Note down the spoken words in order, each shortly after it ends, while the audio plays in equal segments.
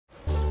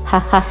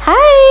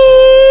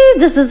Hi,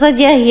 this is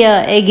Ajay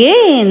here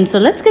again. So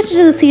let's get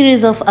into the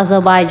series of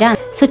Azerbaijan.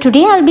 So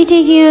today I'll be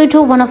taking you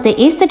to one of the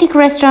aesthetic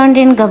restaurant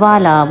in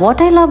Gabala.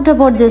 What I loved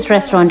about this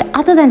restaurant,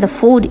 other than the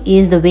food,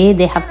 is the way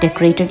they have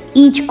decorated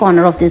each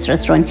corner of this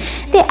restaurant.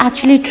 They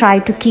actually try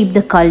to keep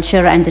the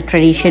culture and the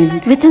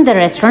tradition within the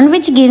restaurant,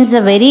 which gives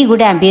a very good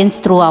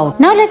ambience throughout.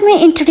 Now let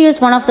me introduce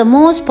one of the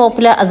most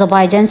popular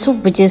Azerbaijan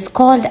soup, which is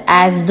called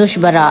as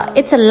dushbara.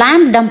 It's a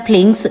lamb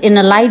dumplings in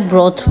a light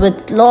broth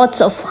with lots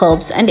of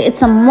herbs, and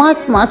it's a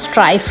must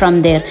try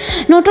from there.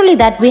 Not only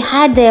that, we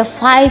had their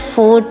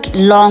 5-foot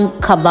long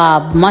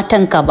kabab,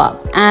 mutton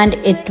kabab, and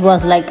it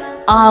was like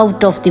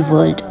out of the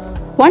world.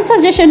 One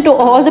suggestion to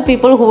all the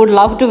people who would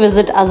love to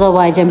visit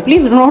Azerbaijan: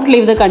 please do not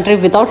leave the country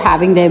without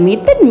having their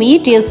meat. That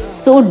meat is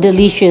so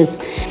delicious.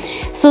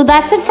 So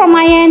that's it from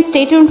my end.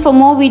 Stay tuned for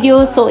more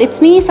videos. So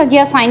it's me,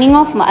 Sadia, signing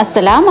off.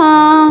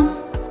 As-salama.